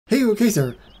Okay,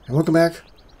 sir, and welcome back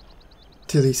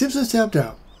to the Simpsons Tapped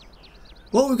Out.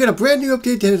 Well, we've got a brand new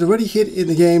update that has already hit in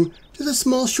the game. Just a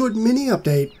small, short mini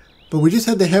update, but we just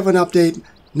had the Heaven update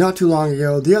not too long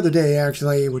ago, the other day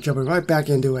actually, which I'll be right back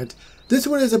into it. This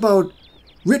one is about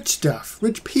rich stuff,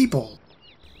 rich people,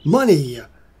 money,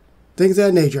 things of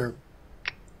that nature.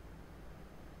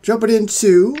 Jumping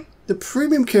into the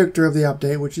premium character of the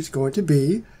update, which is going to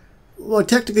be, well,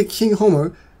 technically King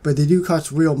Homer, but they do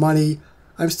cost real money.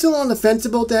 I'm still on the fence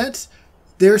about that.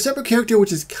 They're a separate character,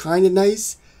 which is kind of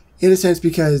nice, in a sense,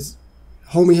 because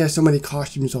Homie has so many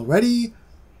costumes already,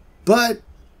 but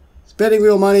spending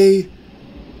real money,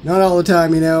 not all the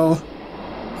time, you know.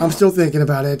 I'm still thinking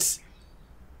about it.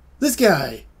 This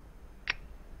guy.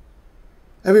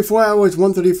 Every 4 hours,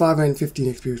 135 and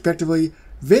 15 XP respectively.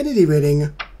 Vanity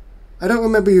rating. I don't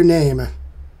remember your name,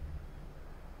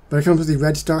 but it comes with the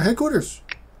Redstar Headquarters.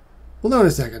 We'll know in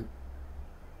a second.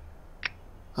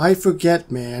 I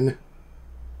forget, man.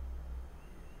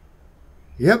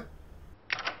 Yep.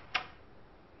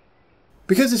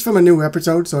 Because it's from a new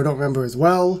episode, so I don't remember as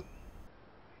well.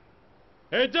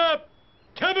 Heads up!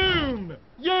 Kaboom!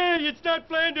 Yay, it's not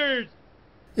Flanders!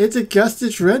 It's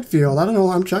Augustus Redfield. I don't know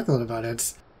why I'm chuckling about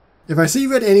it. If I see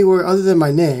red anywhere other than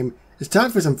my name, it's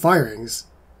time for some firings.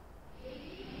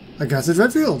 Augustus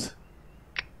Redfield.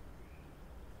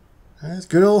 That's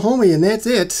good old Homie, and that's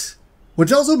it.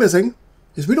 What's also missing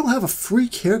is we don't have a free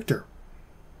character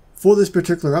for this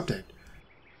particular update.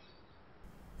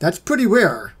 That's pretty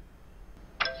rare.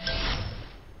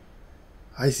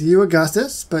 I see you,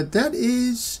 Augustus, but that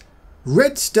is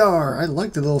Redstar. I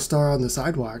like the little star on the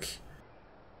sidewalk.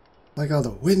 Like all the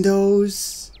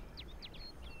windows.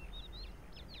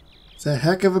 It's a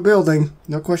heck of a building,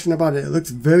 no question about it. It looks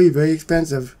very, very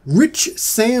expensive. Rich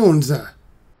sounds.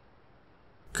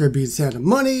 Could be the sound of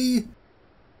money.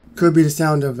 Could be the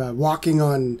sound of walking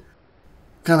on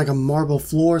kind of like a marble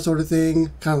floor sort of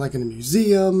thing. Kind of like in a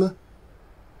museum.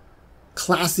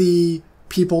 Classy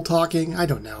people talking. I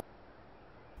don't know.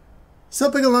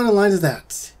 Something along the lines of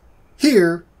that.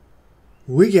 Here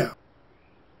we go.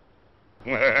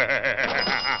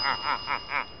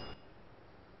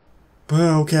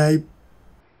 Okay.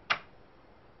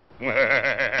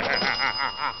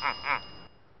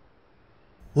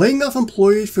 Laying off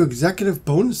employees for executive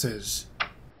bonuses.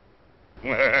 I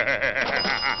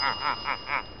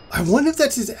wonder if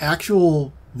that's his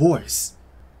actual voice.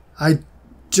 I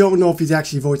don't know if he's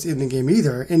actually voiced in the game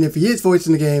either, and if he is voiced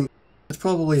in the game, that's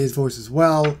probably his voice as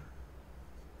well.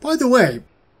 By the way,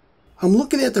 I'm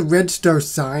looking at the Redstar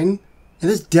sign, and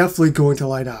it's definitely going to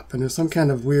light up, and there's some kind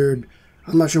of weird,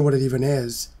 I'm not sure what it even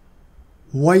is,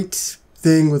 white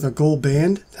thing with a gold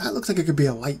band. That looks like it could be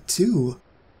a light too.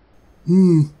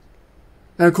 And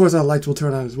of course our lights will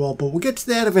turn on as well, but we'll get to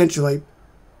that eventually.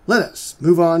 Let us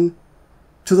move on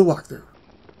to the walkthrough.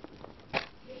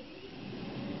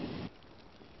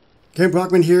 Ken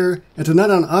Brockman here, and tonight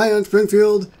on Eye on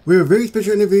Springfield, we have a very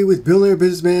special interview with billionaire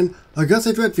businessman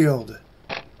Augustus Redfield.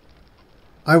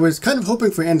 I was kind of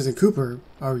hoping for Anderson Cooper.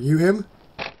 Are you him?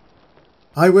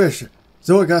 I wish.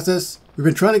 So Augustus, we've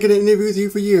been trying to get an interview with you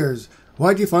for years.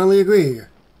 Why'd you finally agree?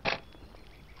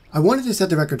 I wanted to set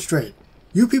the record straight.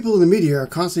 You people in the media are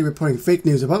constantly reporting fake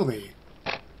news about me.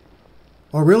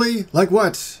 Oh really? Like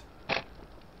what?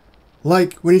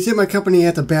 Like when you said my company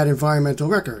has a bad environmental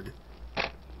record.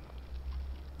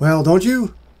 Well, don't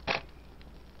you?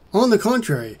 On the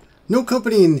contrary, no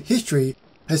company in history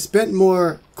has spent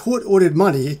more court-ordered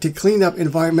money to clean up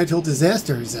environmental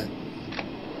disasters.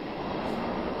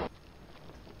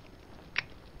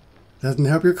 Doesn't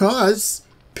help your cause.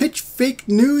 Pitch fake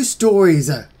news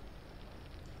stories.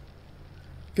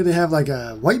 Gonna have like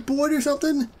a whiteboard or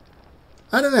something?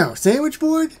 I don't know. Sandwich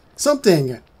board?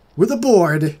 Something. With a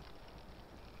board.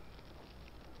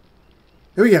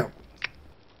 Here we go.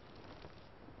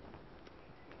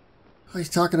 He's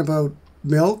talking about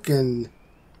milk and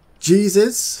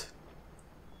Jesus.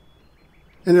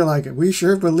 And they're like, we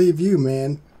sure believe you,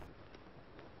 man.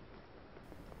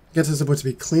 I guess it's supposed to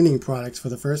be cleaning products for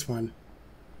the first one.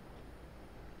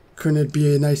 Couldn't it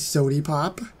be a nice sody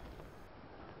pop?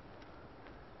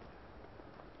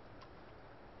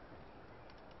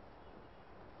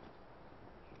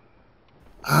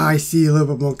 I see a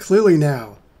little bit more clearly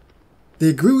now. They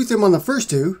agree with him on the first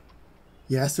two.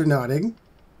 Yes, they're nodding.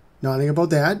 Nodding about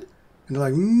that. And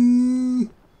they're like,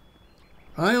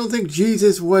 I don't think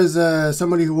Jesus was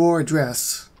somebody who wore a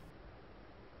dress.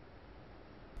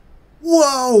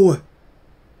 Whoa!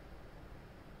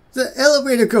 The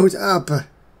elevator goes up.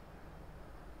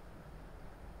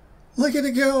 Look at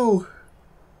it go.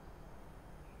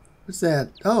 What's that?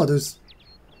 Oh, there's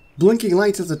blinking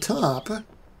lights at the top.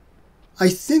 I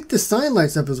think the sign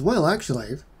lights up as well,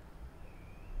 actually.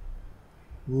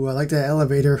 Ooh, I like that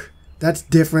elevator. That's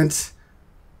different.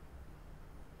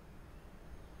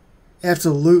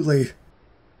 Absolutely.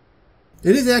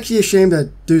 It is actually a shame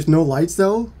that there's no lights,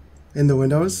 though, in the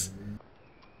windows.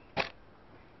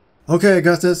 Okay,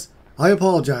 Augustus, I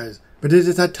apologize, but it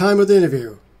is that time of the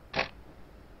interview.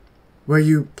 Where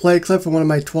you play a clip from one of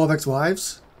my 12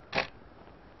 ex-wives?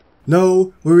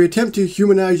 No, where we attempt to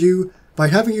humanize you by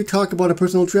having you talk about a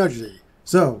personal tragedy.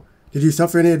 So, did you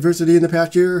suffer any adversity in the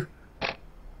past year?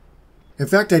 In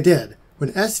fact, I did,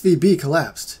 when SVB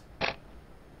collapsed.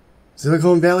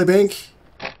 Silicon Valley Bank?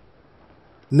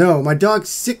 No, my dog's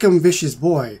sickum vicious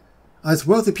boy. Us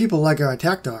wealthy people like our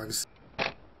attack dogs.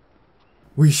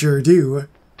 We sure do.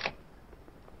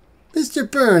 Mr.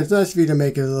 Burns, nice of you to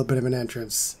make a little bit of an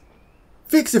entrance.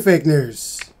 Fix the fake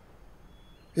news.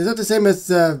 Is that the same as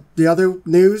the other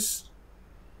news?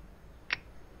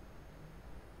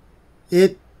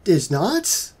 It is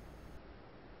not?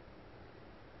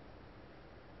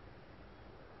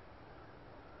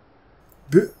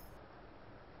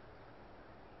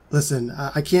 Listen,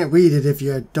 I can't read it if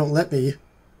you don't let me.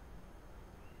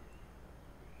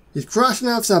 He's crossing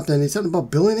off something. He's something about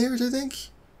billionaires, I think?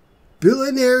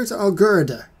 Billionaires are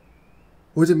good.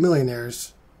 Or is it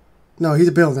millionaires? No, he's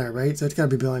a billionaire, right? So it's gotta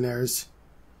be billionaires.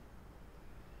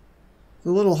 It's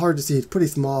a little hard to see. It's pretty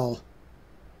small.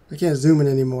 I can't zoom in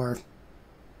anymore.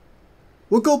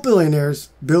 We'll go billionaires.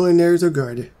 Billionaires are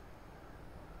good.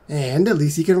 And at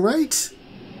least he can write.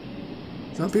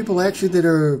 Some people actually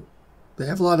they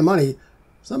have a lot of money.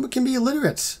 Some can be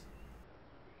illiterate.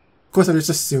 Of course, I'm just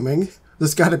assuming.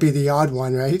 There's gotta be the odd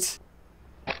one, right?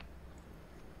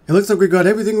 It looks like we got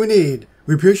everything we need.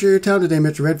 We appreciate your time today,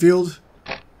 Mr. Redfield.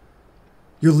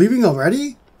 You're leaving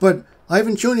already? But I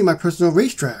haven't shown you my personal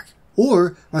racetrack,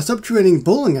 or my subterranean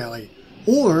bowling alley,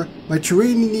 or my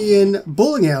Terranian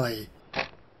bowling alley.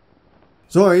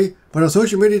 Sorry, but our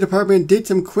social media department did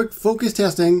some quick focus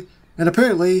testing, and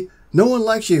apparently, no one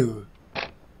likes you.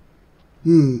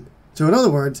 So in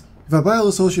other words, if I buy all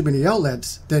the social media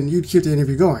outlets, then you'd keep the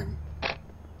interview going.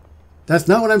 That's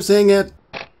not what I'm saying yet.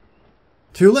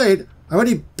 Too late. I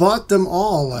already bought them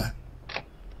all.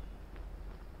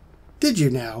 Did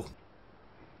you now?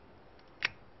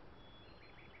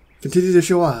 Continue to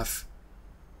show off.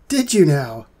 Did you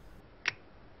now?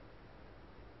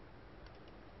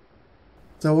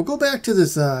 So we'll go back to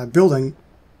this building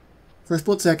for a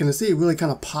split second to see it really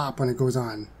kind of pop when it goes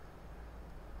on.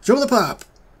 Show the pop!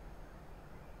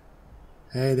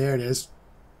 Hey, there it is.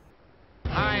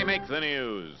 I make the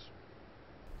news.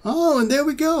 Oh, and there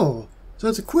we go. So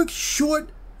it's a quick, short,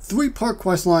 3-part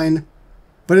quest line.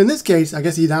 But in this case, I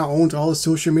guess he now owns all the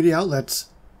social media outlets.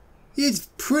 He's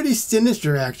pretty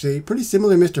sinister, actually. Pretty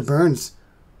similar to Mr. Burns.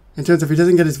 In terms of if he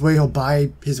doesn't get his way, he'll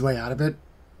buy his way out of it.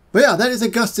 But yeah, that is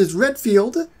Augustus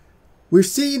Redfield. We've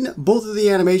seen both of the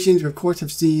animations. We, of course,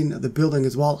 have seen the building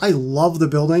as well. I love the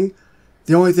building.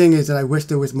 The only thing is that I wish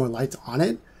there was more lights on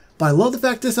it. But I love the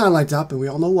fact this sign lights up, and we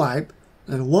all know why.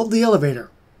 And I love the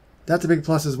elevator. That's a big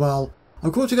plus as well.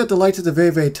 Of course, you got the lights at the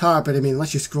very, very top, but I mean,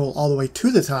 unless you scroll all the way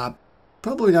to the top,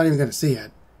 probably not even going to see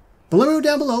it. But let me know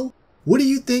down below, what do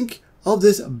you think of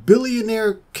this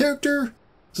billionaire character?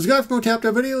 Subscribe for more tapped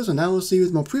out videos, and I will see you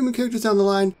with more premium characters down the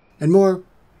line, and more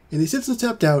in the Simpsons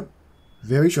Tapped Out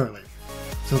very shortly.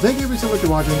 So thank you so much for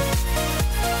watching,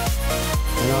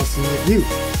 and I'll see you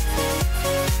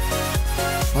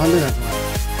on the next one.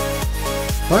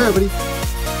 Bye, everybody.